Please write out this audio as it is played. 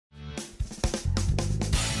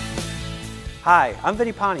Hi, I'm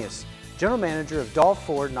Vinny Pontius, General Manager of Dahl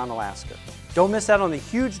Ford in Onalaska. Don't miss out on the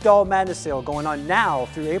huge Dahl Madness sale going on now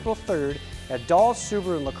through April 3rd at Dahl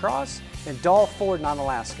Subaru in Crosse and Dahl Ford in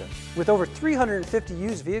Onalaska. With over 350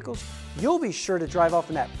 used vehicles, you'll be sure to drive off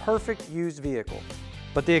in that perfect used vehicle.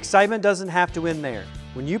 But the excitement doesn't have to end there.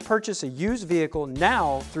 When you purchase a used vehicle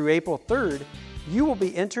now through April 3rd, you will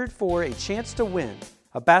be entered for a chance to win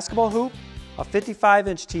a basketball hoop, a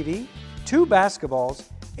 55-inch TV, 2 basketballs,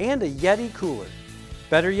 and a Yeti cooler.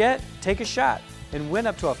 Better yet, take a shot and win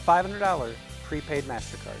up to a $500 prepaid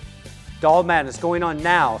MasterCard. Dahl Madness going on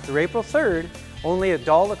now through April 3rd, only at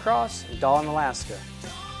Dahl Crosse and Dahl Onalaska.